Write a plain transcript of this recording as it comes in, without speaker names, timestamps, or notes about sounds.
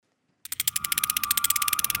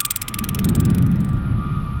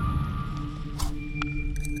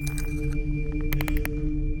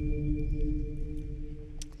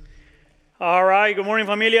right, good morning,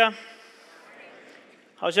 familia.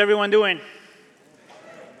 How's everyone doing?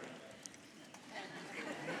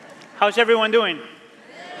 How's everyone doing?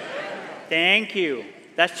 Thank you.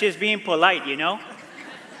 That's just being polite, you know?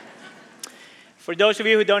 For those of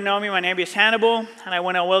you who don't know me, my name is Hannibal, and I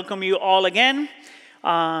want to welcome you all again.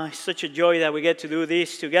 It's such a joy that we get to do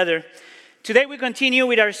this together. Today we continue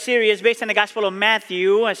with our series based on the Gospel of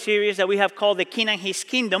Matthew, a series that we have called The King and His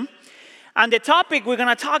Kingdom. And the topic we're going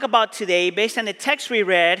to talk about today, based on the text we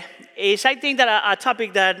read, is I think that a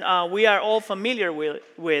topic that we are all familiar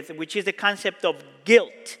with, which is the concept of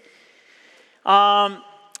guilt.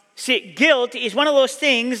 See, guilt is one of those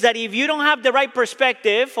things that if you don't have the right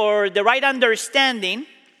perspective or the right understanding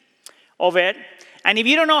of it, and if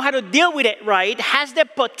you don't know how to deal with it right, has the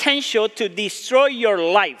potential to destroy your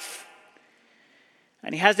life.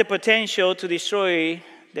 And it has the potential to destroy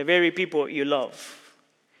the very people you love.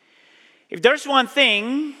 If there's one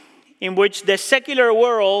thing in which the secular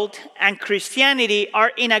world and Christianity are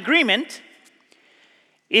in agreement,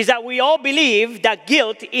 is that we all believe that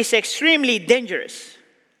guilt is extremely dangerous.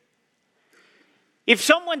 If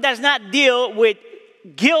someone does not deal with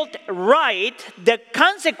guilt right, the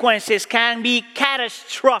consequences can be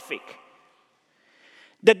catastrophic.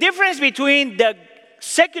 The difference between the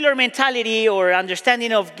secular mentality or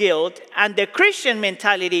understanding of guilt and the Christian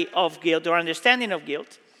mentality of guilt or understanding of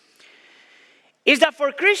guilt is that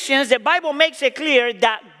for Christians, the Bible makes it clear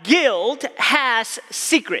that guilt has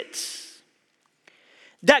secrets.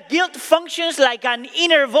 That guilt functions like an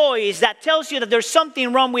inner voice that tells you that there's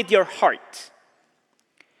something wrong with your heart.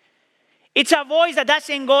 It's a voice that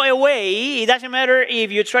doesn't go away. It doesn't matter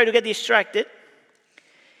if you try to get distracted.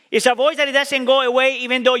 It's a voice that it doesn't go away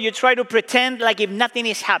even though you try to pretend like if nothing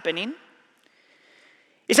is happening.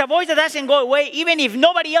 It's a voice that doesn't go away even if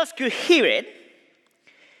nobody else could hear it.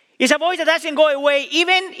 It's a voice that doesn't go away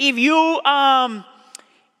even if you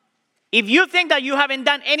think that you haven't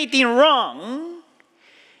done anything wrong.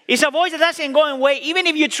 It's a voice that doesn't go away even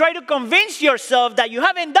if you try to convince yourself that you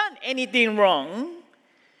haven't done anything wrong.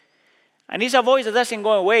 And it's a voice that doesn't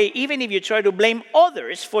go away even if you try to blame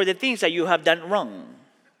others for the things that you have done wrong.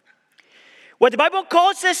 What the Bible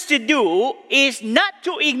calls us to do is not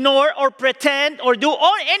to ignore or pretend or do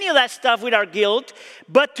any of that stuff with our guilt,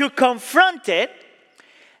 but to confront it,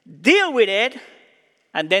 deal with it,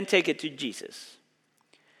 and then take it to Jesus.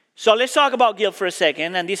 So let's talk about guilt for a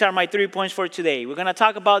second, and these are my 3 points for today. We're going to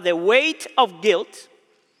talk about the weight of guilt,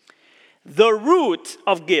 the root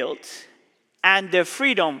of guilt, and the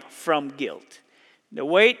freedom from guilt. The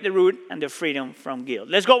weight, the root, and the freedom from guilt.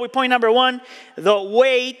 Let's go with point number 1, the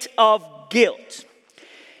weight of guilt.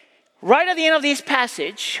 Right at the end of this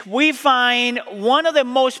passage, we find one of the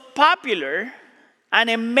most popular and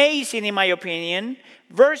amazing, in my opinion,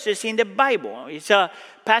 verses in the Bible. It's a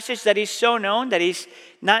passage that is so known, that is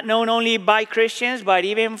not known only by Christians, but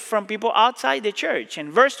even from people outside the church.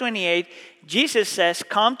 In verse 28, Jesus says,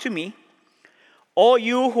 "Come to me, all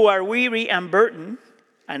you who are weary and burdened,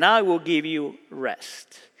 and I will give you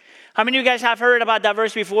rest." How many of you guys have heard about that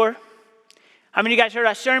verse before? How many of you guys heard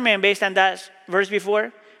a sermon based on that verse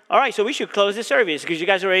before? All right, so we should close the service because you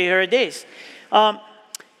guys already heard this.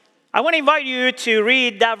 I want to invite you to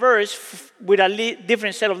read that verse with a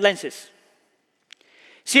different set of lenses.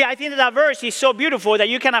 See, I think that verse is so beautiful that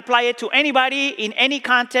you can apply it to anybody in any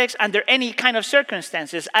context, under any kind of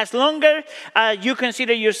circumstances. As long as you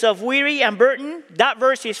consider yourself weary and burdened, that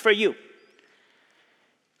verse is for you.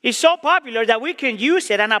 It's so popular that we can use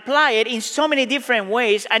it and apply it in so many different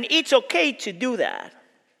ways, and it's okay to do that.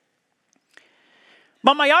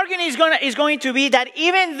 But my argument is going to be that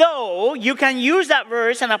even though you can use that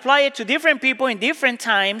verse and apply it to different people in different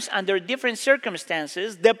times under different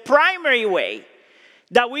circumstances, the primary way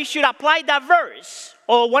that we should apply that verse,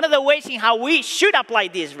 or one of the ways in how we should apply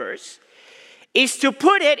this verse, is to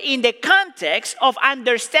put it in the context of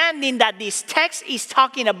understanding that this text is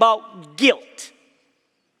talking about guilt.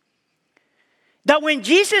 That when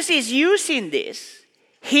Jesus is using this,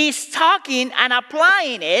 he's talking and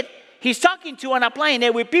applying it. He's talking to and applying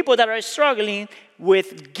it with people that are struggling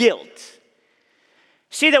with guilt.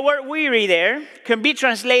 See, the word weary there can be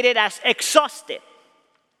translated as exhausted.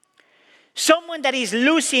 Someone that is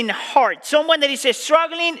losing heart. Someone that is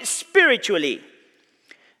struggling spiritually.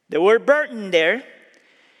 The word burden there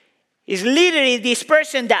is literally this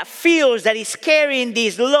person that feels that is carrying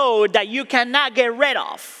this load that you cannot get rid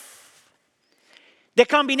of. The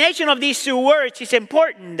combination of these two words is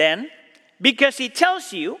important then, because it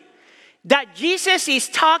tells you that Jesus is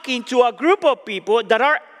talking to a group of people that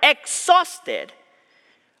are exhausted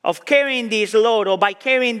of carrying this load, or by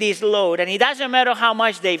carrying this load. And it doesn't matter how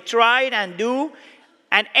much they've tried and do,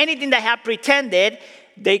 and anything that have pretended,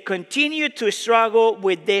 they continue to struggle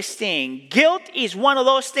with this thing. Guilt is one of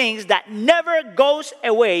those things that never goes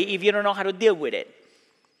away if you don't know how to deal with it.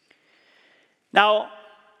 Now,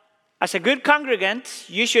 as a good congregant,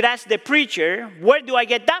 you should ask the preacher, where do I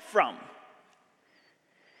get that from?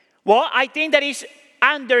 Well, I think that is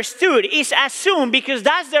understood, is assumed, because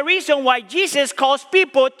that's the reason why Jesus calls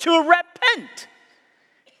people to repent.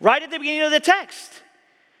 Right at the beginning of the text.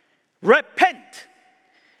 Repent.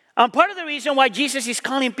 And part of the reason why Jesus is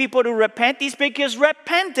calling people to repent is because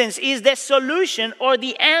repentance is the solution or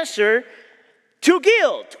the answer to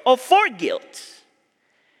guilt or for guilt.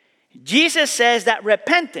 Jesus says that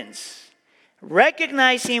repentance,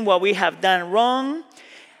 recognizing what we have done wrong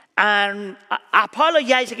and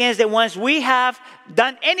apologize against the ones we have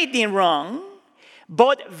done anything wrong,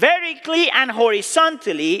 both vertically and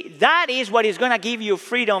horizontally, that is what is going to give you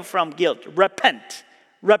freedom from guilt. Repent.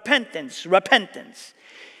 Repentance. Repentance.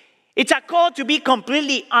 It's a call to be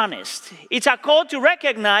completely honest. It's a call to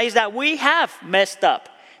recognize that we have messed up,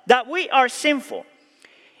 that we are sinful.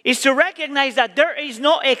 It's to recognize that there is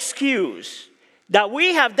no excuse, that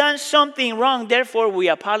we have done something wrong, therefore we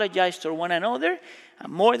apologize to one another.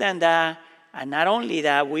 And more than that, and not only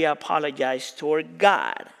that, we apologize toward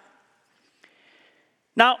God.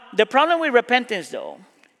 Now, the problem with repentance, though,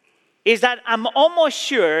 is that I'm almost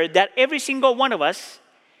sure that every single one of us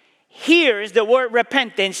hears the word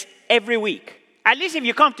repentance every week. At least if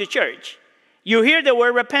you come to church, you hear the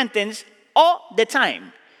word repentance all the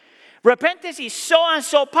time. Repentance is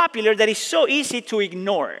so popular that it's so easy to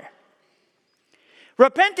ignore.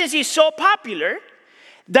 Repentance is so popular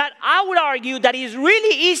that I would argue that it's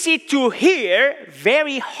really easy to hear,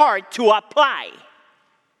 very hard to apply.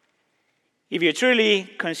 If you truly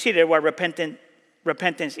consider what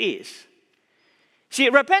repentance is. See,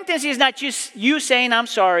 repentance is not just you saying, I'm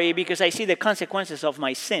sorry because I see the consequences of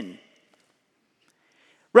my sin.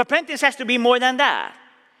 Repentance has to be more than that.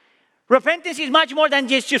 Repentance is much more than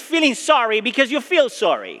just feeling sorry because you feel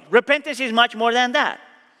sorry. Repentance is much more than that.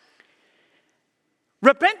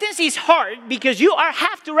 Repentance is hard because you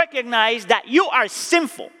have to recognize that you are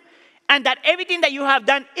sinful and that everything that you have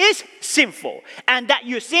done is sinful and that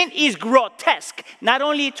your sin is grotesque, not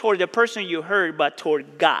only toward the person you hurt, but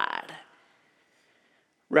toward God.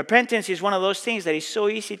 Repentance is one of those things that is so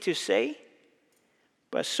easy to say,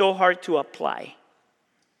 but so hard to apply.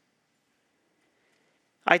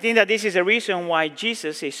 I think that this is the reason why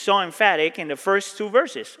Jesus is so emphatic in the first two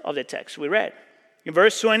verses of the text we read. In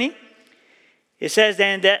verse 20, it says,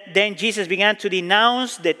 Then Jesus began to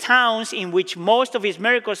denounce the towns in which most of his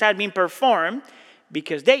miracles had been performed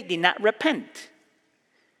because they did not repent.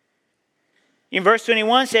 In verse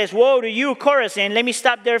 21 says, Woe to you, Chorazin. Let me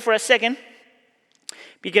stop there for a second.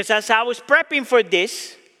 Because as I was prepping for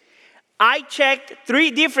this, I checked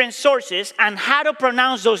 3 different sources on how to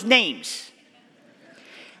pronounce those names.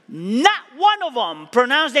 Not one of them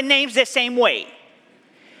pronounced the names the same way.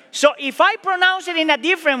 So if I pronounce it in a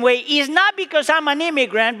different way, it's not because I'm an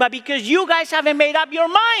immigrant, but because you guys haven't made up your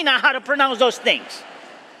mind on how to pronounce those things.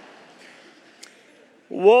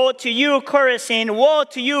 Woe to you, Chorazin, woe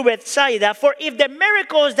to you, Bethsaida, for if the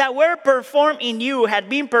miracles that were performed in you had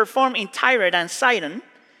been performed in Tyre and Sidon,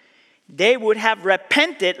 they would have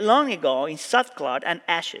repented long ago in sackcloth and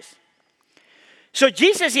ashes. So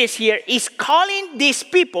Jesus is calling these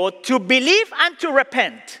people to believe and to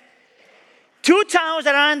repent. 2 towns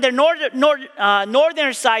that are on the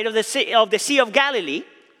northern side of the Sea of Galilee.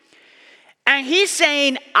 And he's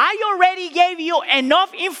saying, I already gave you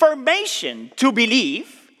enough information to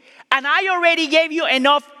believe, and I already gave you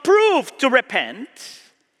enough proof to repent.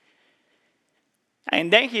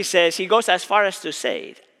 And then he goes as far as to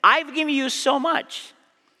say, I've given you so much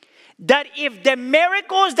that if the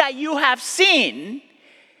miracles that you have seen,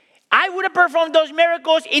 I would have performed those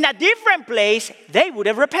miracles in a different place, they would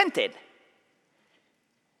have repented.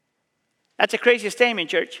 That's a crazy statement,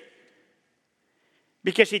 church.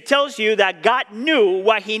 Because it tells you that God knew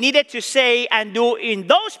what he needed to say and do with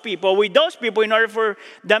those people in order for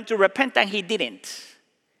them to repent, and he didn't.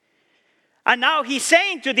 And now he's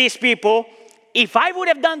saying to these people, if I would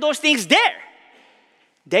have done those things there,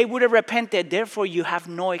 they would have repented. Therefore, you have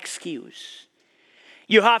no excuse.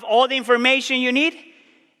 You have all the information you need.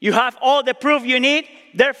 You have all the proof you need.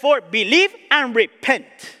 Therefore, believe and repent.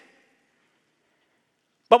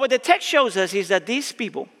 But what the text shows us is that these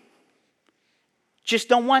people just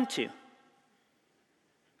don't want to.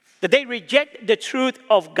 That they reject the truth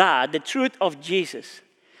of God, the truth of Jesus.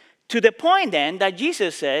 To the point then that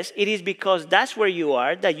Jesus says it is because that's where you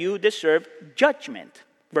are that you deserve judgment.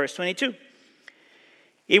 Verse 22.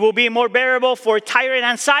 It will be more bearable for Tyre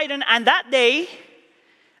and Sidon and that day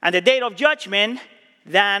and the day of judgment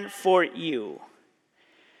than for you.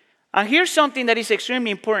 And here's something that is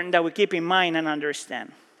extremely important that we keep in mind and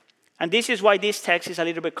understand. And this is why this text is a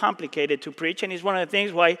little bit complicated to preach, and it's one of the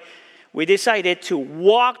things why we decided to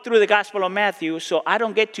walk through the Gospel of Matthew so I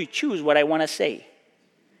don't get to choose what I want to say.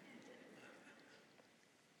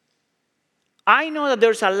 I know that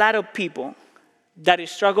there's a lot of people that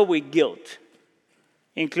struggle with guilt,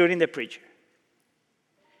 including the preacher.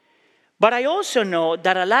 But I also know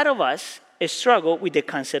that a lot of us struggle with the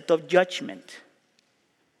concept of judgment.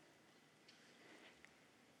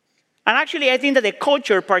 And actually, I think that the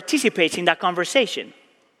culture participates in that conversation.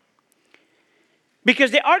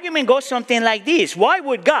 Because the argument goes something like this. Why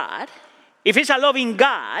would God, if He's a loving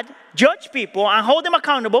God, judge people and hold them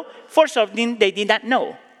accountable for something they did not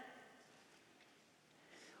know?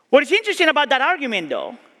 What is interesting about that argument,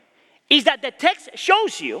 though, is that the text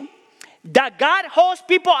shows you that God holds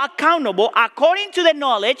people accountable according to the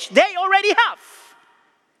knowledge they already have.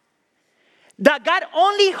 That God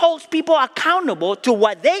only holds people accountable to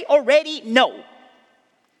what they already know.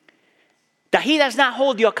 That He does not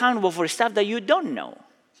hold you accountable for stuff that you don't know.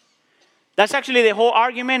 That's actually the whole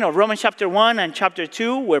argument of Romans chapter 1 and chapter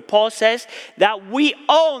 2, where Paul says that we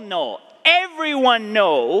all know, everyone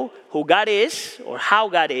know who God is or how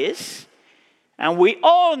God is. And we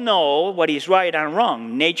all know what is right and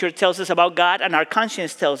wrong. Nature tells us about God, and our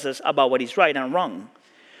conscience tells us about what is right and wrong.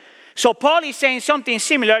 So Paul is saying something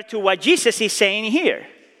similar to what Jesus is saying here.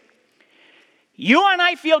 You and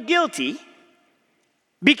I feel guilty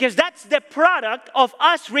because that's the product of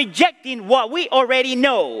us rejecting what we already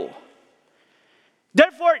know.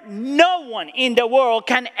 Therefore, no one in the world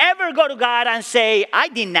can ever go to God and say, I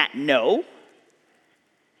did not know.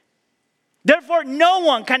 Therefore, no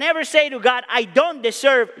one can ever say to God, I don't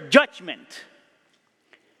deserve judgment.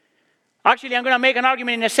 Actually, I'm going to make an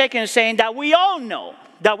argument in a second saying that we all know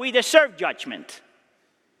that we deserve judgment.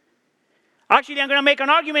 Actually, I'm going to make an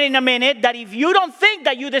argument in a minute that if you don't think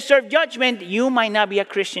that you deserve judgment, you might not be a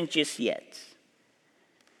Christian just yet.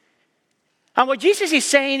 And what Jesus is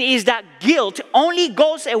saying is that guilt only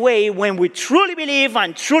goes away when we truly believe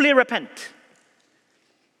and truly repent.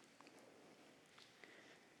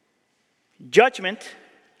 Judgment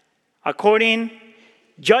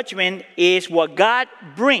is what God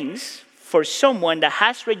brings for someone that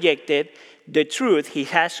has rejected the truth He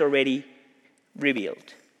has already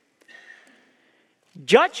revealed.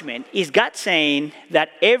 Judgment is God saying that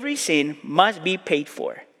every sin must be paid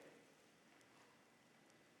for.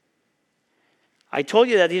 I told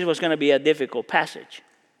you that this was going to be a difficult passage.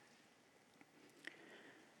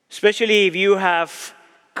 Especially if you have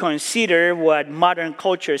considered what modern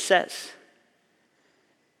culture says.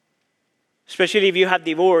 Especially if you have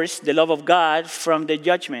divorced the love of God from the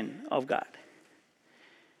judgment of God.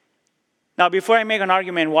 Now, before I make an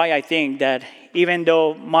argument why I think that even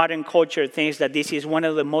though modern culture thinks that this is one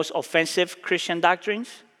of the most offensive Christian doctrines,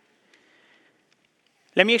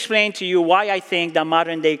 let me explain to you why I think that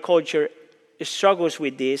modern day culture struggles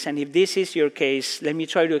with this. And if this is your case, let me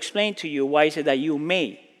try to explain to you why is it that you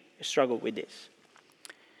may struggle with this.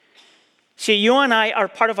 See, you and I are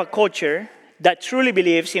part of a culture that truly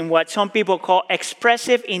believes in what some people call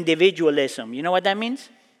expressive individualism. You know what that means?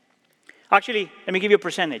 Actually, let me give you a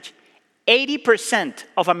percentage. 80%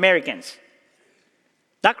 of Americans,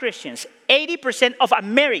 not Christians, 80% of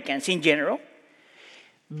Americans in general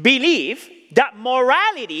believe that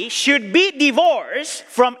morality should be divorced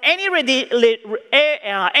from any religion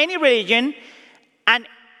and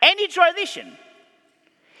any tradition.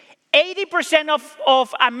 80%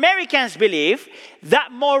 of Americans believe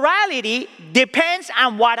that morality depends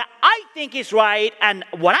on what I think is right and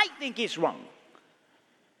what I think is wrong.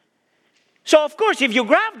 So, of course, if you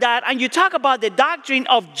grab that and you talk about the doctrine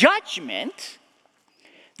of judgment,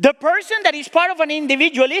 the person that is part of an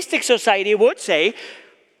individualistic society would say,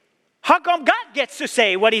 how come God gets to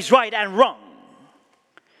say what is right and wrong?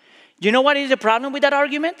 You know what is the problem with that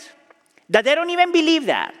argument? That they don't even believe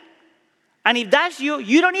that. And if that's you,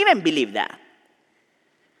 you don't even believe that.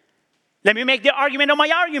 Let me make the argument on my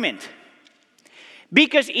argument.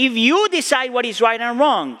 Because if you decide what is right and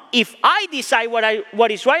wrong, if I decide what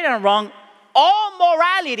is right and wrong, all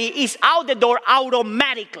morality is out the door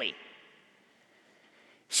automatically.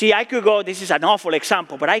 See, I could go, this is an awful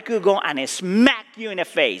example, but I could go and smack you in the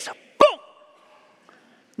face. Boom!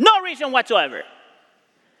 No reason whatsoever.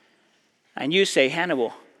 And you say,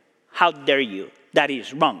 Hannibal, how dare you? That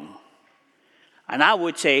is wrong. And I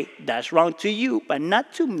would say, that's wrong to you, but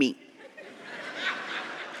not to me.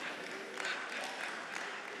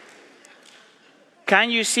 Can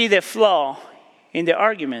you see the flaw in the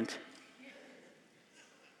argument?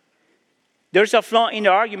 There's a flaw in the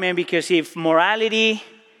argument because if morality,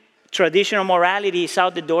 traditional morality is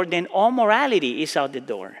out the door, then all morality is out the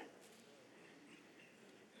door.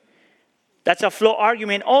 That's a flawed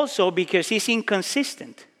argument also because it's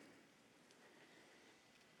inconsistent.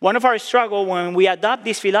 One of our struggles when we adopt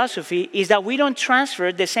this philosophy is that we don't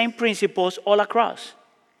transfer the same principles all across.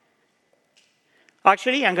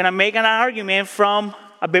 Actually, I'm going to make an argument from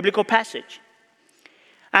a biblical passage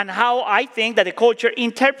and how I think that the culture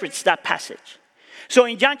interprets that passage. So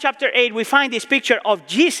in John chapter 8, we find this picture of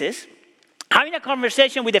Jesus having a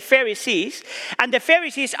conversation with the Pharisees, and the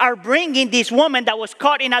Pharisees are bringing this woman that was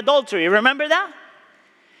caught in adultery. Remember that?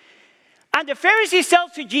 And the Pharisees tell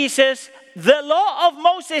to Jesus, the law of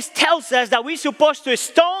Moses tells us that we're supposed to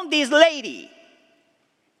stone this lady.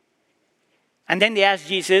 And then they ask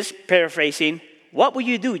Jesus, paraphrasing, what will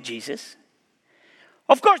you do, Jesus?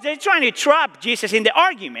 Of course, they're trying to trap Jesus in the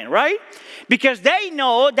argument, right? Because they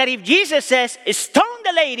know that if Jesus says, stone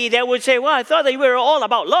the lady, they would say, well, I thought that you were all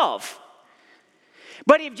about love.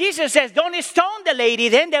 But if Jesus says, don't stone the lady,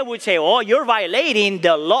 then they would say, oh, you're violating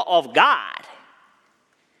the law of God.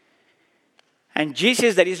 And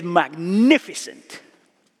Jesus, that is magnificent,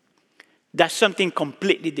 does something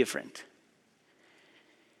completely different.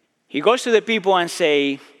 He goes to the people and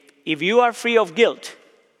say, if you are free of guilt,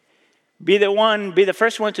 be the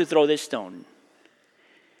first one to throw the stone.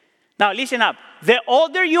 Now listen up. The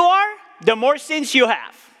older you are, the more sins you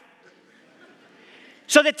have.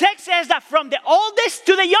 So the text says that from the oldest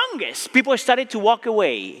to the youngest, people started to walk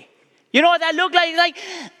away. You know what that looked like?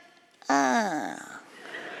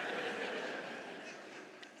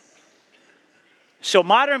 So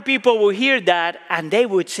modern people will hear that and they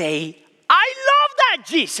would say, I love that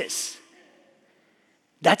Jesus.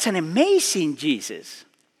 That's an amazing Jesus.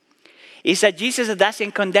 It's a Jesus that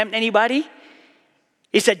doesn't condemn anybody.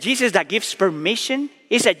 It's a Jesus that gives permission.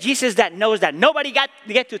 It's a Jesus that knows that nobody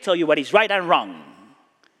get to tell you what is right and wrong.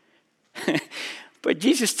 But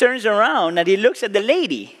Jesus turns around and he looks at the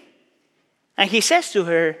lady and he says to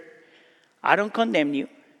her, I don't condemn you.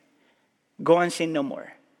 Go and sin no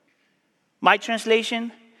more. My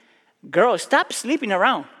translation, girl, stop sleeping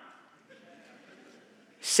around.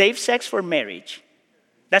 Save sex for marriage.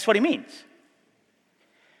 That's what it means.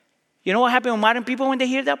 You know what happens with modern people when they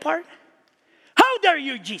hear that part? How dare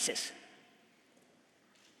you, Jesus?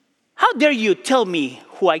 How dare you tell me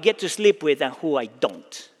who I get to sleep with and who I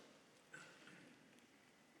don't?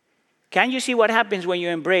 Can you see what happens when you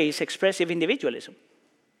embrace expressive individualism?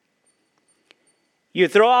 You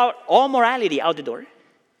throw out all morality out the door,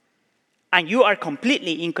 and you are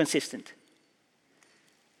completely inconsistent.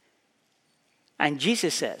 And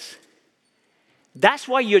Jesus says, that's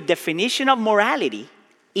why your definition of morality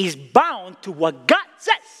is bound to what God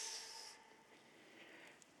says.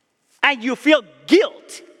 And you feel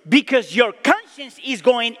guilt because your conscience is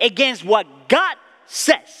going against what God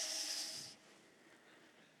says.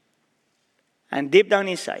 And deep down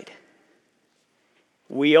inside,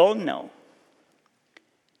 we all know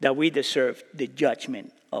that we deserve the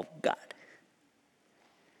judgment of God.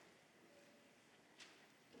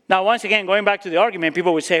 Now, once again, going back to the argument,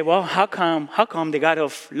 people would say, well, how come the God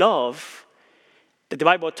of love that the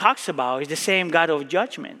Bible talks about is the same God of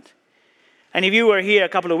judgment? And if you were here a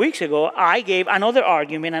couple of weeks ago, I gave another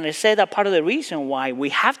argument, and I said that part of the reason why we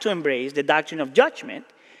have to embrace the doctrine of judgment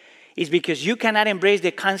is because you cannot embrace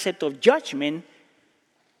the concept of judgment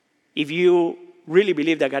if you really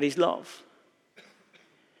believe that God is love.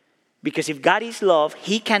 Because if God is love,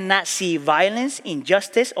 he cannot see violence,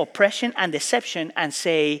 injustice, oppression, and deception and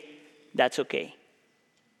say, that's okay.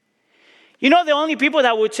 You know the only people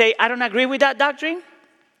that would say, I don't agree with that doctrine?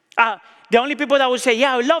 The only people that would say,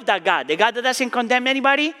 yeah, I love that God. The God that doesn't condemn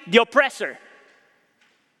anybody, the oppressor.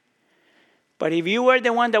 But if you were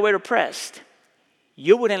the one that were oppressed,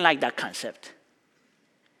 you wouldn't like that concept.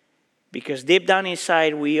 Because deep down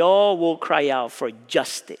inside, we all will cry out for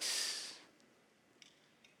justice.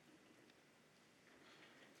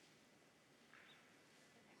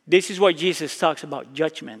 This is why Jesus talks about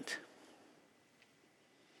judgment.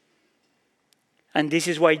 And this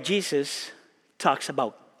is why Jesus talks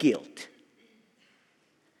about guilt.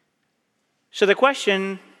 So the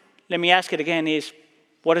question, let me ask it again, is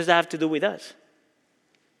what does that have to do with us?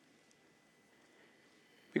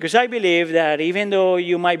 Because I believe that even though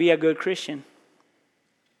you might be a good Christian,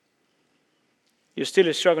 you're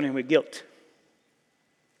still struggling with guilt.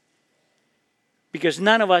 Because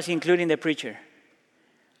none of us, including the preacher,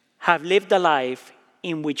 have lived a life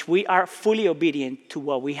in which we are fully obedient to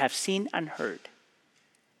what we have seen and heard.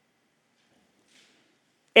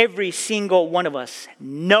 Every single one of us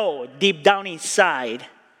know deep down inside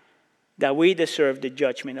that we deserve the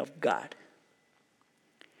judgment of God.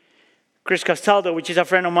 Chris Castaldo, which is a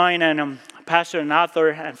friend of mine and a pastor and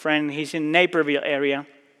author and friend. He's in Naperville area.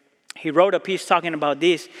 He wrote a piece talking about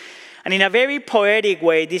this. And in a very poetic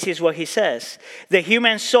way, this is what he says. The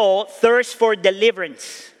human soul thirsts for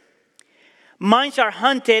deliverance. Minds are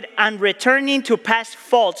hunted and returning to past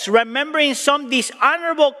faults, remembering some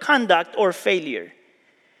dishonorable conduct or failure.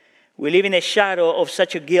 We live in the shadow of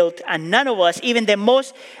such a guilt, and none of us, even the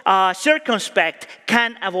most circumspect,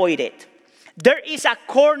 can avoid it. There is a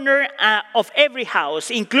corner of every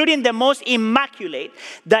house, including the most immaculate,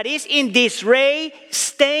 that is in disarray,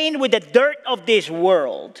 stained with the dirt of this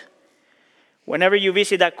world. Whenever you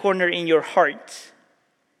visit that corner in your heart,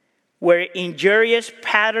 where injurious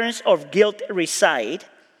patterns of guilt reside,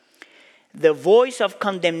 the voice of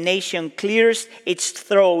condemnation clears its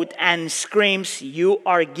throat and screams, "You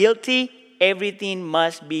are guilty, everything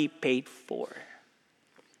must be paid for."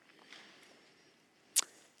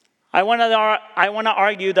 I want to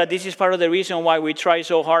argue that this is part of the reason why we try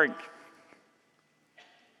so hard.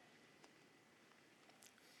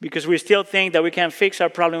 Because we still think that we can fix our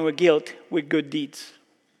problem with guilt with good deeds.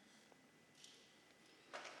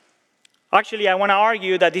 Actually, I want to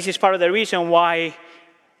argue that this is part of the reason why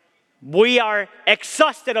we are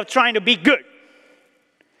exhausted of trying to be good.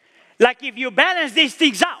 Like if you balance these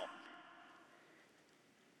things out,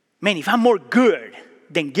 man, if I'm more good,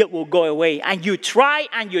 then guilt will go away. And you try,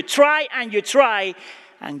 and you try, and you try,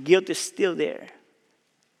 and guilt is still there.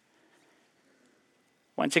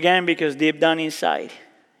 Once again, because deep down inside,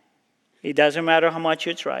 it doesn't matter how much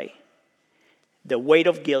you try, the weight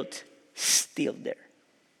of guilt is still there.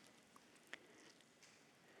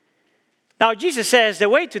 Now, Jesus says the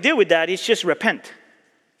way to deal with that is just repent.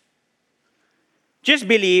 Just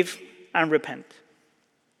believe and repent.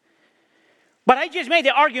 But I just made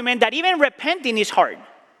the argument that even repenting is hard.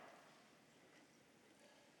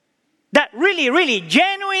 That really,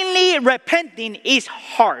 genuinely repenting is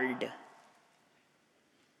hard.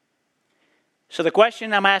 So the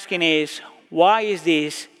question I'm asking is, why is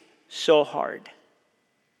this so hard?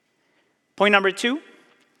 Point number 2,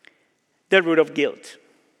 the root of guilt.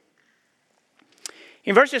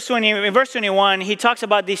 In verse 21, he talks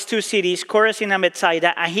about these two cities, Chorazin and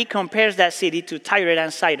Bethsaida, and he compares that city to Tyre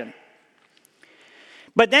and Sidon.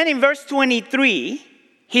 But then in verse 23,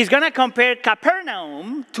 he's going to compare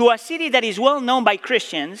Capernaum to a city that is well known by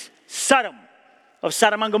Christians, Sodom, of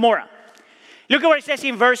Sodom and Gomorrah. Look at what it says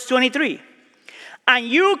in verse 23. And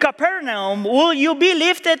you, Capernaum, will you be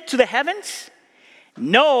lifted to the heavens?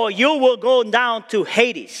 No, you will go down to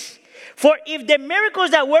Hades. For if the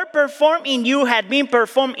miracles that were performed in you had been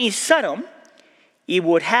performed in Sodom, it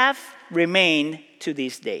would have remained to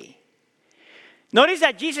this day. Notice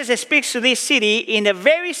that Jesus speaks to this city in a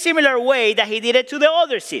very similar way that he did it to the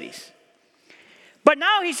other cities. But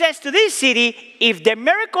now he says to this city, if the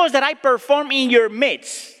miracles that I perform in your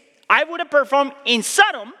midst, I would have performed in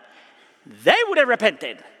Sodom, they would have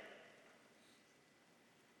repented.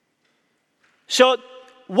 So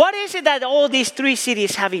what is it that all these three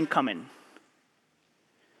cities have in common?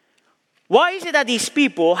 Why is it that these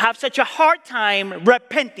people have such a hard time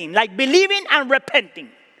repenting, like believing and repenting?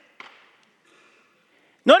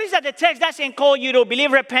 Notice that the text doesn't call you to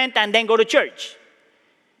believe, repent, and then go to church.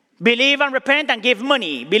 Believe and repent and give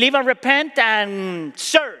money. Believe and repent and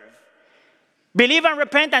serve. Believe and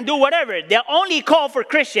repent and do whatever. The only call for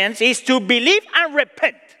Christians is to believe and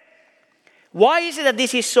repent. Why is it that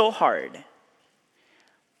this is so hard?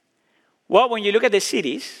 Well, when you look at the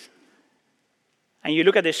cities and you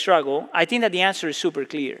look at the struggle, I think that the answer is super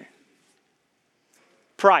clear.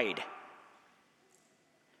 Pride.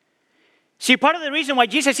 See, part of the reason why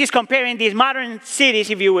Jesus is comparing these modern cities,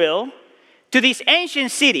 if you will, to these ancient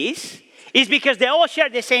cities is because they all share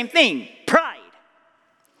the same thing, pride.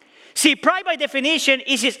 See, pride by definition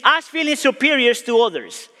is us feeling superior to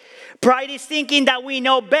others. Pride is thinking that we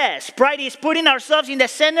know best. Pride is putting ourselves in the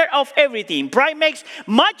center of everything. Pride makes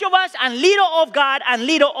much of us and little of God and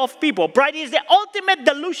little of people. Pride is the ultimate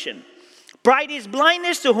delusion. Pride is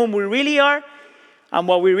blindness to whom we really are and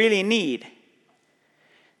what we really need.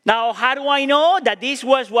 Now, how do I know that this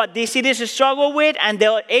was what these cities struggle with and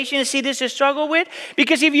the ancient cities struggle with?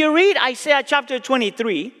 Because if you read Isaiah chapter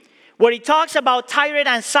 23, where it talks about Tyre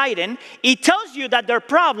and Sidon, it tells you that their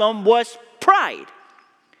problem was pride.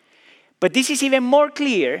 But this is even more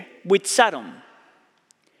clear with Sodom.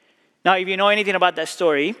 Now, if you know anything about that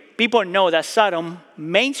story, people know that Sodom's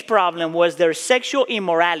main problem was their sexual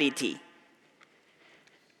immorality.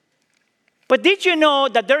 But did you know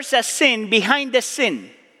that there's a sin behind the sin?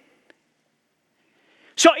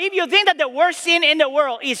 So if you think that the worst sin in the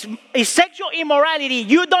world is sexual immorality,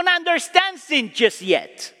 you don't understand sin just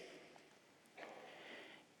yet.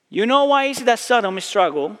 You know why is it that Sodom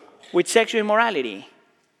struggled with sexual immorality?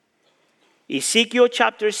 Ezekiel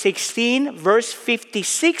chapter 16, verse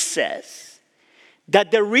 56 says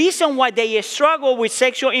that the reason why they struggle with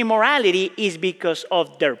sexual immorality is because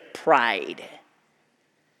of their pride.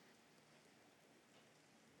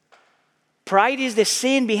 Pride is the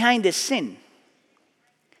sin behind the sin.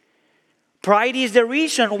 Pride is the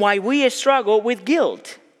reason why we struggle with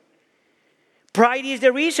guilt. Pride is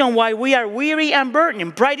the reason why we are weary and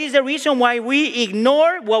burdened. Pride is the reason why we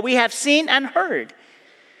ignore what we have seen and heard.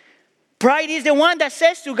 Pride is the one that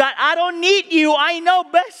says to God, I don't need you, I know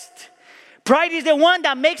best. Pride is the one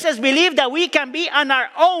that makes us believe that we can be on our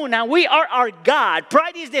own and we are our God.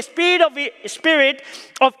 Pride is the spirit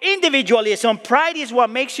of individualism. Pride is what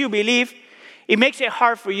makes you believe. It makes it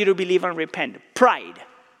hard for you to believe and repent. Pride.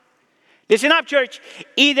 Listen up, church.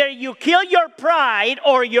 Either you kill your pride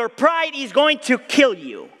or your pride is going to kill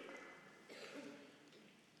you.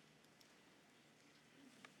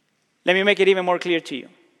 Let me make it even more clear to you,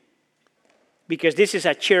 because this is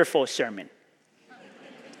a cheerful sermon.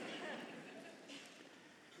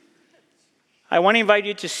 I want to invite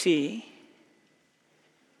you to see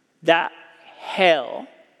that hell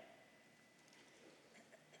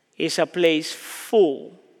is a place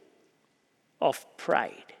full of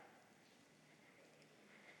pride.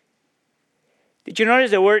 Did you notice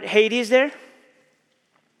the word Hades there?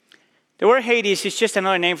 The word Hades is just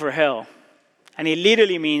another name for hell, and it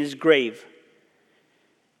literally means grave.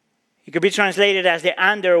 It could be translated as the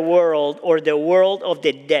underworld or the world of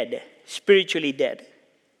the dead, spiritually dead.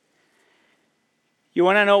 You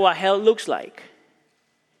want to know what hell looks like?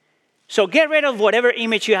 So get rid of whatever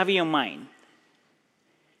image you have in your mind.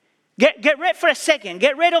 Get rid for a second.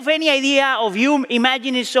 Get rid of any idea of you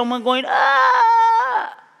imagining someone going,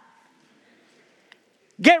 ah!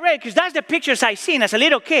 Get rid, because that's the pictures I seen as a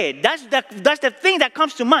little kid. That's the thing that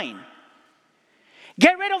comes to mind.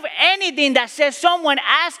 Get rid of anything that says someone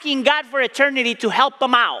asking God for eternity to help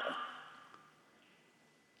them out.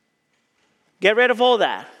 Get rid of all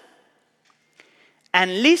that.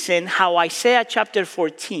 And listen how Isaiah chapter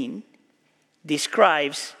 14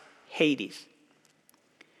 describes Hades.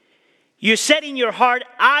 You said in your heart,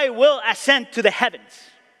 I will ascend to the heavens.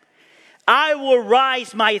 I will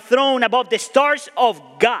rise my throne above the stars of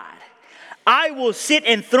God. I will sit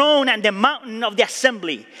enthroned on the mountain of the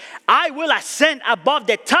assembly. I will ascend above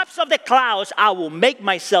the tops of the clouds. I will make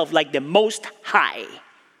myself like the Most High.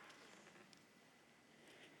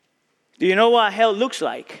 Do you know what hell looks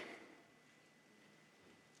like?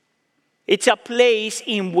 It's a place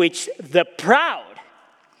in which the proud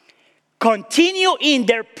continue in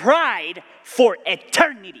their pride for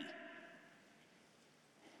eternity.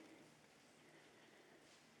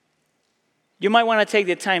 You might want to take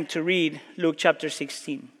the time to read Luke chapter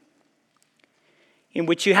 16, in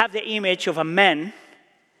which you have the image of a man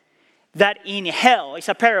that in hell, it's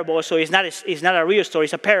a parable, so it's not a real story,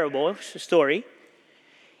 it's a parable, it's a story,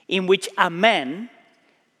 in which a man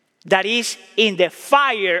that is in the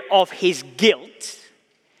fire of his guilt,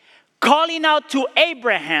 calling out to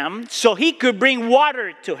Abraham so he could bring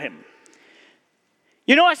water to him.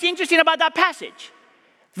 You know what's interesting about that passage?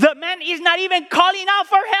 The man is not even calling out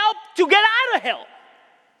for help to get out of hell.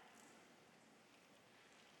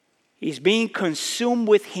 He's being consumed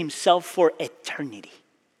with himself for eternity.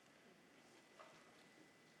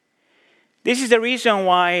 This is the reason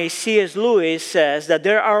why C.S. Lewis says that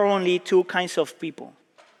there are only two kinds of people.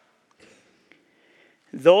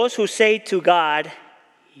 Those who say to God,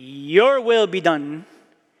 your will be done,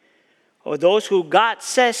 or those who God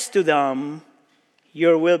says to them,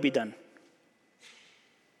 your will be done.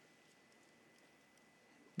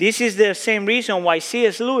 This is the same reason why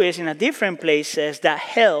C.S. Lewis in a different place says that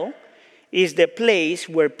hell is the place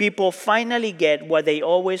where people finally get what they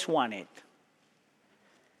always wanted.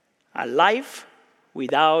 A life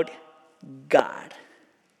without God.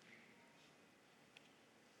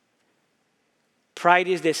 Pride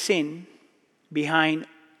is the sin behind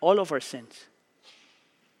all of our sins.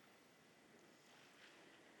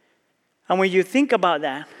 And when you think about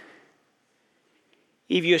that,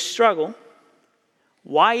 if you struggle,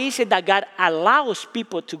 why is it that God allows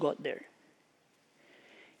people to go there?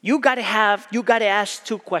 You got to ask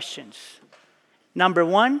two questions. Number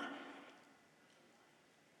one,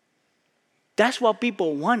 that's what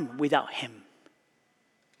people want without Him.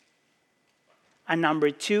 And number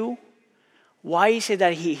two, why is it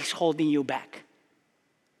that He's holding you back?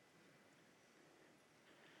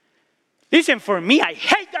 Listen, for me, I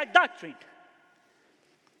hate that doctrine.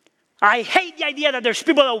 I hate the idea that there's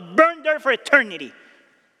people that will burn there for eternity.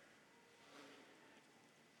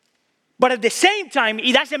 But at the same time,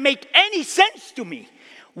 it doesn't make any sense to me.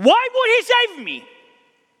 Why would he save me?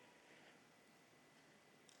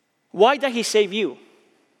 Why does he save you?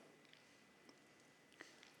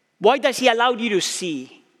 Why does he allow you to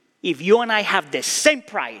see if you and I have the same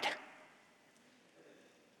pride?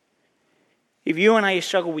 If you and I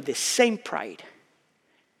struggle with the same pride,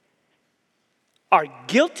 our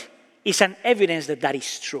guilt is an evidence that that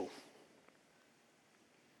is true.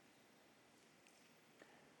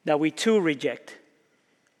 That we too reject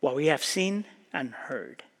what we have seen and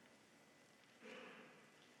heard.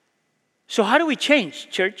 So how do we change,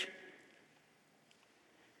 church?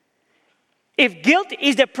 If guilt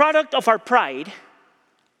is the product of our pride,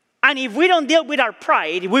 and if we don't deal with our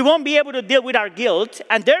pride, we won't be able to deal with our guilt,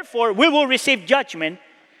 and therefore we will receive judgment.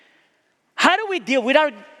 How do we deal with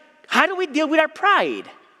our pride?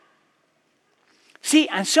 See,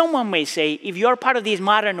 and someone may say, if you're part of this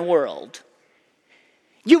modern world,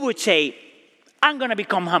 you would say, I'm going to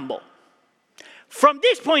become humble. From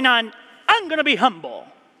this point on, I'm going to be humble.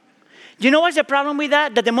 You know what's the problem with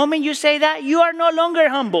that? That the moment you say that, you are no longer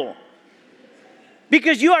humble.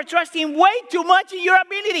 Because you are trusting way too much in your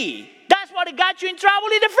ability. That's what got you in trouble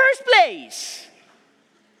in the first place.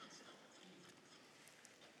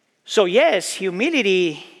 So yes,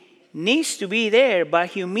 humility needs to be there, but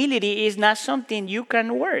humility is not something you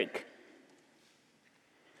can work.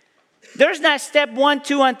 There's not step 1,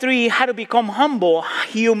 2, and 3, how to become humble.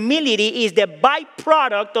 Humility is the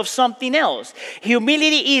byproduct of something else.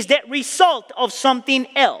 Humility is the result of something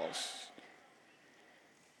else.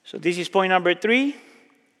 So this is point number 3,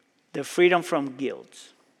 the freedom from guilt.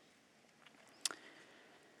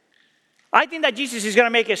 I think that Jesus is going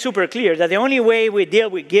to make it super clear that the only way we deal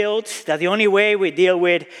with guilt, that the only way we deal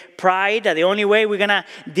with pride, that the only way we're going to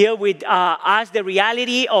deal with the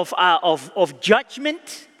reality of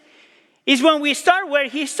judgment is when we start where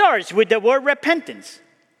he starts, with the word repentance.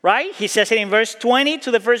 Right? He says it in verse 20 to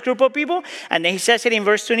the first group of people, and then he says it in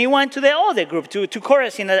verse 21 to the other group, to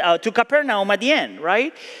Chorazin, to Capernaum at the end,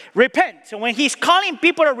 right? Repent. So when he's calling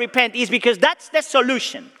people to repent, is because that's the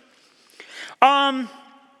solution.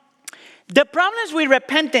 The problems with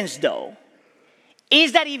repentance, though,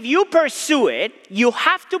 is that if you pursue it, you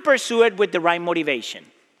have to pursue it with the right motivation.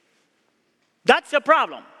 That's the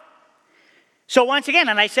problem. So once again,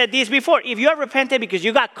 and I said this before, if you are repentant because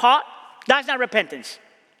you got caught, that's not repentance.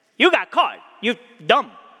 You got caught. You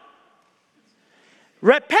dumb.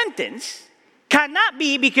 Repentance cannot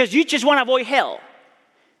be because you just want to avoid hell.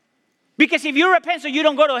 Because if you repent so you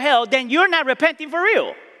don't go to hell, then you're not repenting for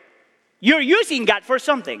real. You're using God for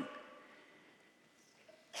something.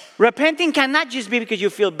 Repenting cannot just be because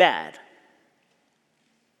you feel bad.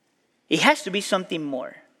 It has to be something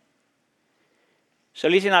more. So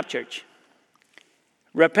listen up, church.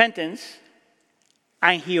 Repentance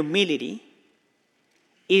and humility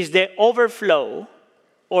is the overflow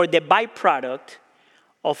or the byproduct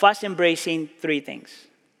of us embracing 3 things.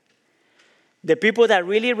 The people that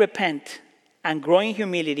really repent and grow in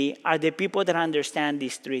humility are the people that understand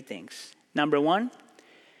these 3 things. Number 1,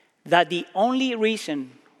 that the only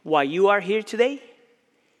reason why you are here today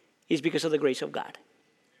is because of the grace of God.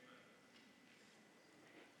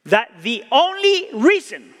 That the only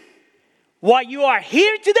reason why you are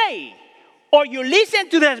here today, or you listen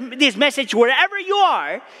to this message wherever you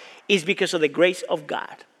are, is because of the grace of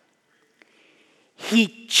God.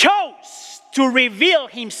 He chose to reveal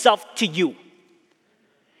himself to you.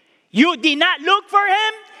 You did not look for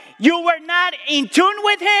him. You were not in tune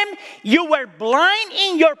with him. You were blind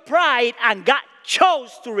in your pride, and God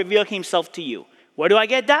chose to reveal himself to you. Where do I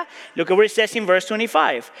get that? Look at what it says in verse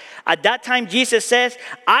 25. At that time, Jesus says,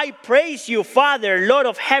 I praise you, Father, Lord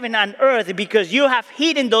of heaven and earth, because you have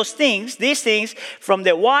hidden these things from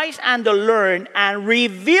the wise and the learned and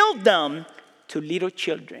revealed them to little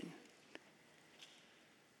children.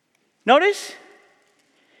 Notice?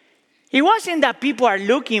 It wasn't that people are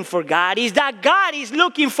looking for God. It's that God is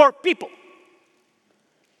looking for people.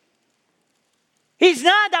 It's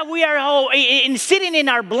not that we are sitting in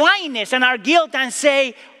our blindness and our guilt and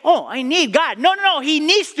say, oh, I need God. No. He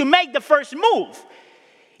needs to make the first move.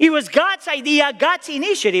 It was God's idea, God's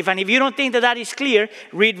initiative. And if you don't think that is clear,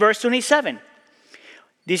 read verse 27.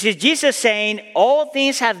 This is Jesus saying, all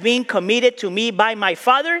things have been committed to me by my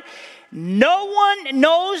Father. No one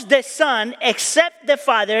knows the Son except the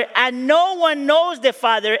Father, and no one knows the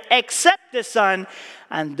Father except the Son,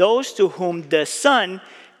 and those to whom the Son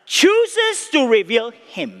chooses to reveal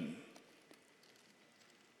him.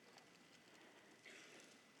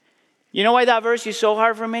 You know why that verse is so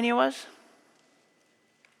hard for many of us?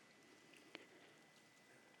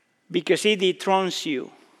 Because it dethrones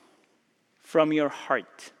you from your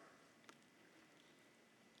heart.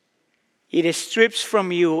 It strips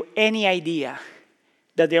from you any idea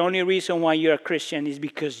that the only reason why you're a Christian is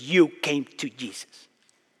because you came to Jesus.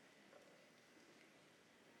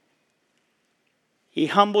 He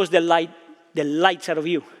humbles the lights out of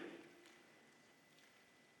you.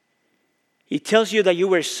 He tells you that you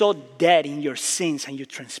were so dead in your sins and your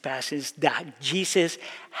trespasses that Jesus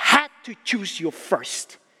had to choose you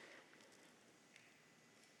first.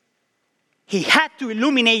 He had to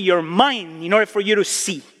illuminate your mind in order for you to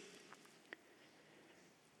see.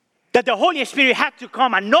 That the Holy Spirit had to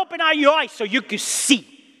come and open up your eyes so you could see.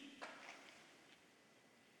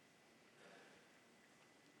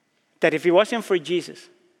 That if it wasn't for Jesus,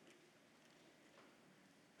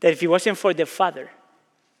 that if it wasn't for the Father,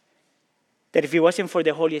 that if it wasn't for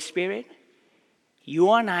the Holy Spirit, you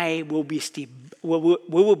and I will be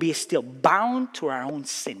still bound to our own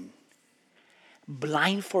sin,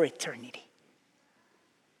 blind for eternity.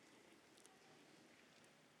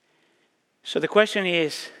 So the question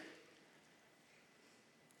is,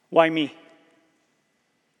 why me?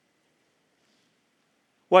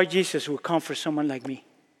 Why Jesus would come for someone like me?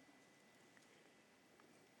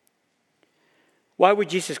 Why would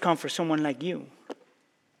Jesus come for someone like you?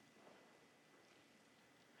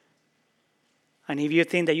 And if you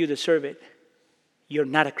think that you deserve it, you're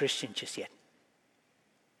not a Christian just yet.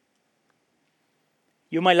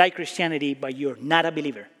 You might like Christianity, but you're not a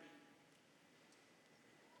believer.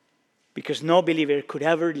 Because no believer could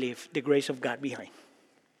ever leave the grace of God behind.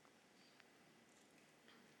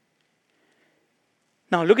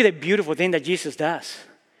 Now look at the beautiful thing that Jesus does.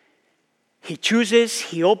 He chooses,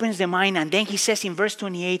 he opens the mind, and then he says in verse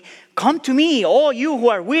 28, "Come to me, all you who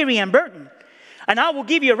are weary and burdened, and I will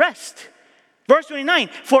give you rest." Verse 29,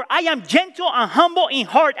 "For I am gentle and humble in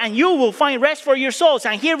heart, and you will find rest for your souls."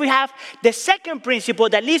 And here we have the second principle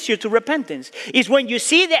that leads you to repentance. Is when you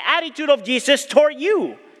see the attitude of Jesus toward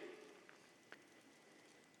you.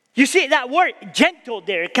 You see, that word gentle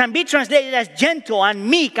there can be translated as gentle and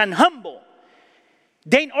meek and humble.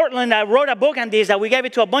 Dane Ortland wrote a book on this that we gave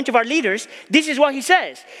it to a bunch of our leaders. This is what he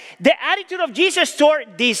says. The attitude of Jesus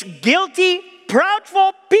toward these guilty,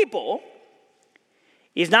 proudful people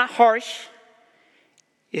is not harsh,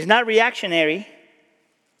 is not reactionary,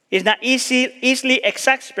 is not easily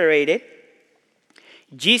exasperated.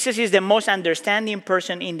 Jesus is the most understanding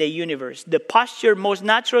person in the universe. The posture most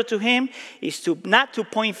natural to him is not to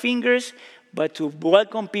point fingers, but to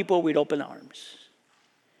welcome people with open arms.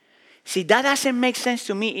 See, that doesn't make sense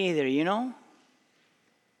to me either, you know?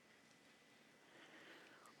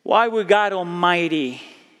 Why would God Almighty,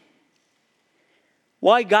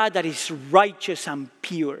 why God that is righteous and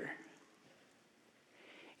pure,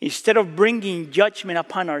 instead of bringing judgment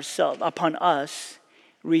upon us,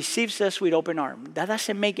 receives us with open arms? That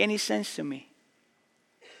doesn't make any sense to me.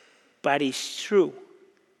 But it's true.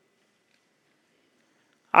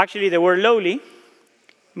 Actually, the word lowly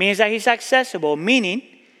means that he's accessible, meaning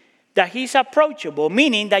that he's approachable,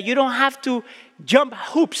 meaning that you don't have to jump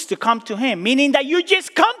hoops to come to him, meaning that you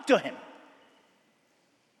just come to him.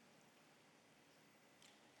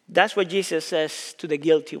 That's what Jesus says to the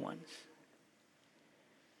guilty ones.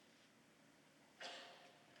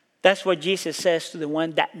 That's what Jesus says to the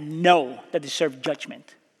ones that know that deserve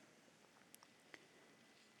judgment.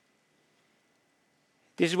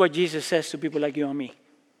 This is what Jesus says to people like you and me.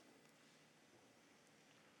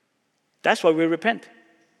 That's why we repent.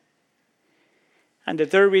 And the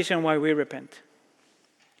third reason why we repent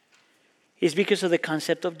is because of the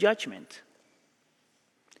concept of judgment.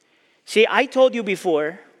 See, I told you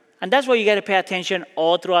before, and that's why you got to pay attention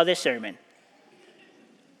all throughout the sermon.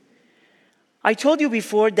 I told you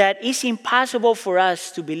before that it's impossible for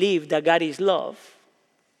us to believe that God is love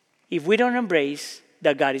if we don't embrace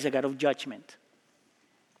that God is a God of judgment.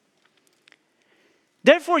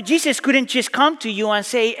 Therefore, Jesus couldn't just come to you and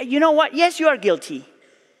say, you know what, yes, you are guilty.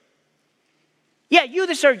 Yeah, you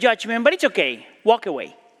deserve judgment, but it's okay. Walk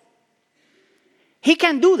away. He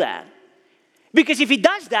can't do that. Because if he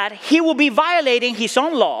does that, he will be violating his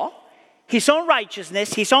own law, his own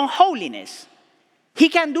righteousness, his own holiness. He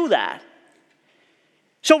can't do that.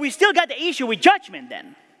 So we still got the issue with judgment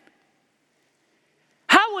then.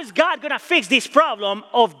 How is God going to fix this problem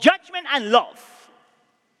of judgment and love?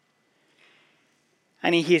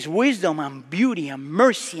 And in his wisdom and beauty and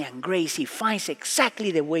mercy and grace, he finds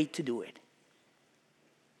exactly the way to do it.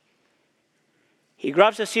 He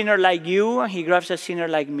grabs a sinner like you, and he grabs a sinner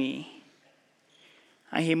like me,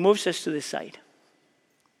 and he moves us to the side.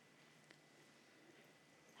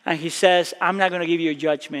 And he says, I'm not going to give you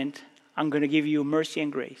judgment. I'm going to give you mercy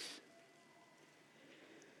and grace.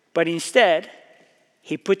 But instead,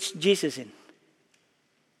 he puts Jesus in.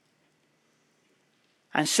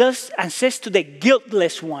 and says to the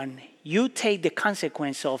guiltless one, you take the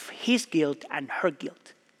consequence of his guilt and her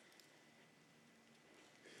guilt.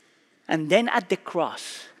 And then at the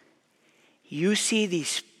cross, you see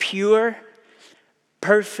this pure,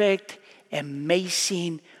 perfect,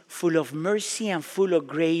 amazing, full of mercy and full of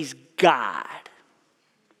grace God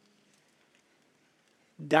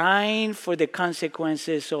dying for the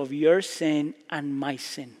consequences of your sin and my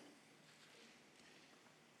sin.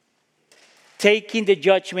 Taking the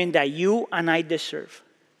judgment that you and I deserve.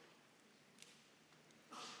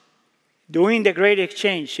 Doing the great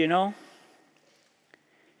exchange, you know.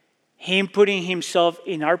 Him putting himself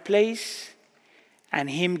in our place and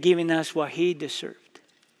him giving us what he deserved.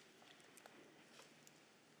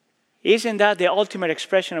 Isn't that the ultimate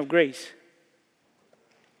expression of grace?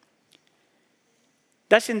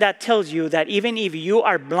 Doesn't that tell you that even if you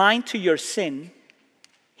are blind to your sin,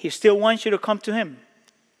 he still wants you to come to him?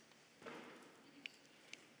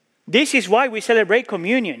 This is why we celebrate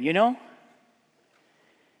communion, you know?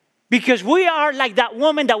 Because we are like that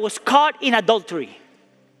woman that was caught in adultery.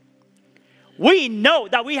 We know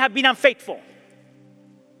that we have been unfaithful.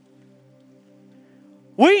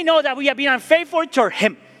 We know that we have been unfaithful to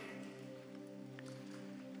him.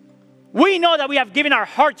 We know that we have given our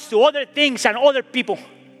hearts to other things and other people.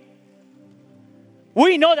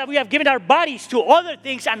 We know that we have given our bodies to other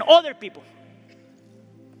things and other people.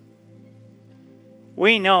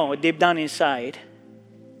 We know deep down inside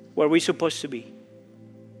where we're supposed to be.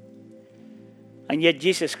 And yet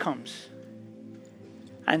Jesus comes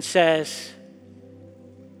and says,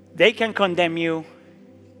 they can condemn you.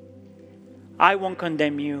 I won't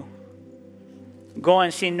condemn you. Go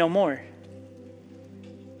and sin no more.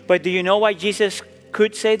 But do you know why Jesus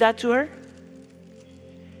could say that to her?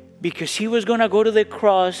 Because he was going to go to the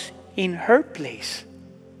cross in her place.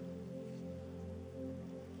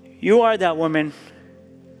 You are that woman.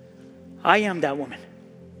 I am that woman.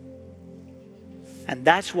 And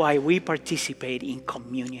that's why we participate in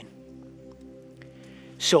communion.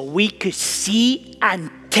 So we could see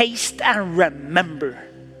and taste and remember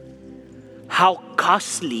how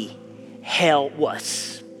costly hell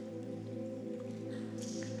was.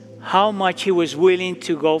 How much he was willing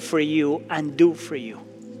to go for you and do for you.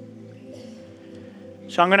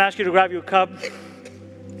 So I'm going to ask you to grab your cup.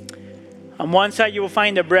 On one side you will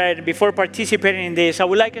find the bread. Before participating in this, I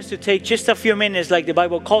would like us to take just a few minutes, like the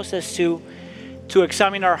Bible calls us to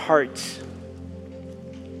examine our hearts.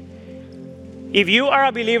 If you are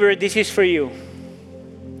a believer, this is for you.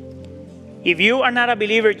 If you are not a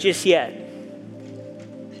believer just yet,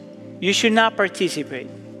 you should not participate.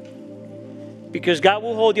 Because God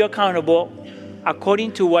will hold you accountable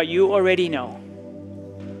according to what you already know.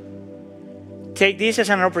 Take this as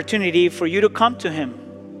an opportunity for you to come to him.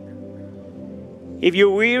 If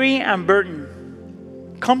you're weary and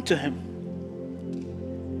burdened, come to him.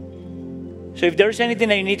 So if there's anything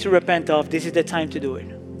that you need to repent of, this is the time to do it.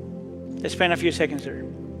 Let's spend a few seconds there.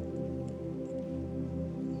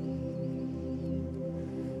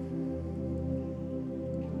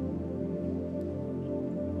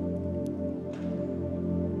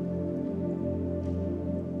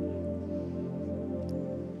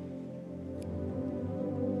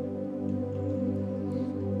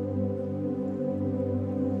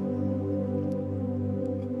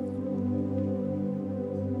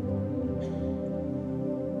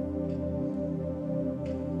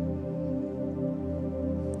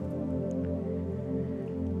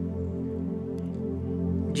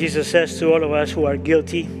 Jesus says to all of us who are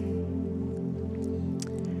guilty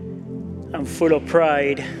and full of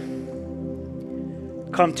pride,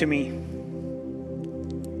 come to me.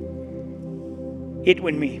 Eat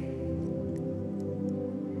with me.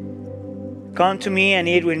 Come to me and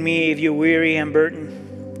eat with me if you're weary and burdened.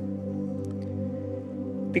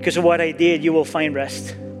 Because of what I did, you will find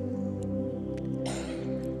rest.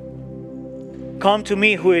 Come to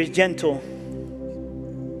me who is gentle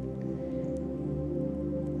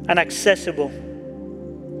and accessible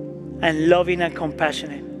and loving and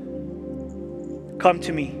compassionate. Come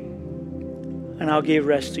to me and I'll give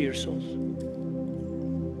rest to your souls.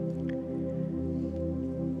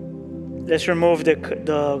 Let's remove the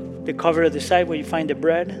cover of the side where you find the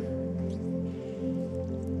bread.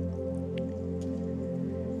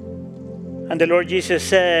 And the Lord Jesus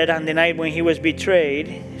said on the night when he was betrayed,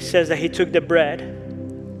 he says that he took the bread.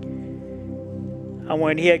 And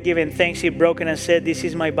when he had given thanks, he broke it and said, this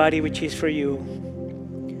is my body which is for you.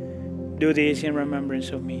 Do this in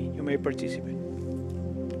remembrance of me. You may participate.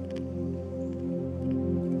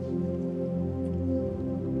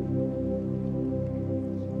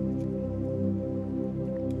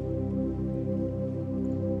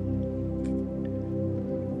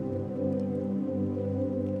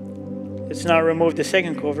 Let's now remove the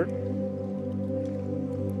second cover.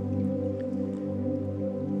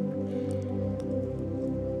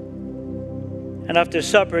 And after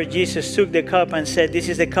supper, Jesus took the cup and said, "This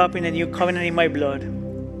is the cup in the new covenant in my blood.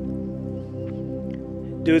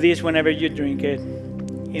 Do this whenever you drink it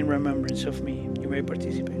in remembrance of me." You may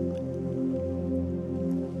participate.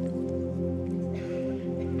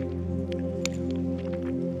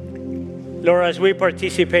 Lord, as we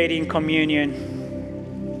participate in communion,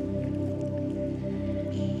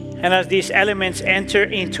 and as these elements enter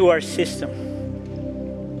into our system,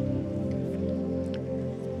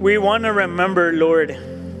 we want to remember, Lord,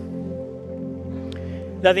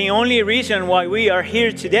 that the only reason why we are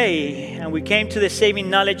here today and we came to the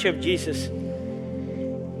saving knowledge of Jesus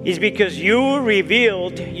is because you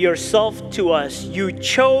revealed yourself to us. You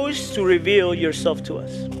chose to reveal yourself to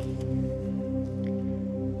us.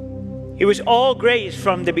 It was all grace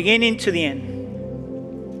from the beginning to the end.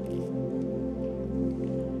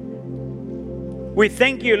 We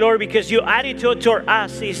thank you, Lord, because your attitude toward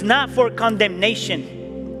us is not for condemnation,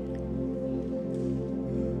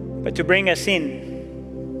 but to bring us in,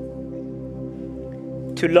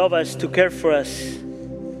 to love us, to care for us,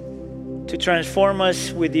 to transform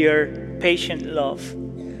us with your patient love.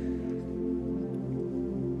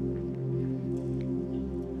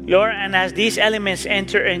 Lord, and as these elements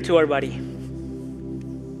enter into our body,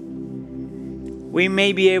 we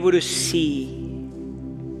may be able to see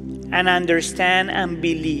and understand and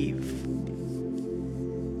believe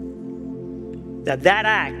that that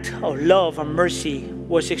act of love and mercy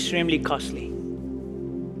was extremely costly.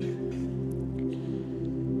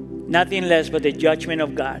 Nothing less but the judgment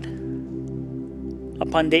of God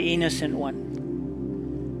upon the innocent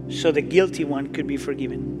one, so the guilty one could be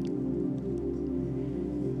forgiven.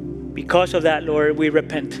 Because of that, Lord, we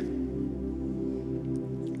repent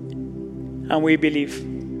and we believe.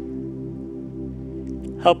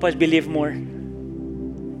 Help us believe more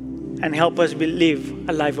and help us live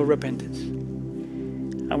a life of repentance.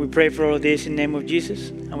 And we pray for all this in the name of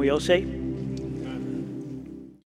Jesus. And we all say,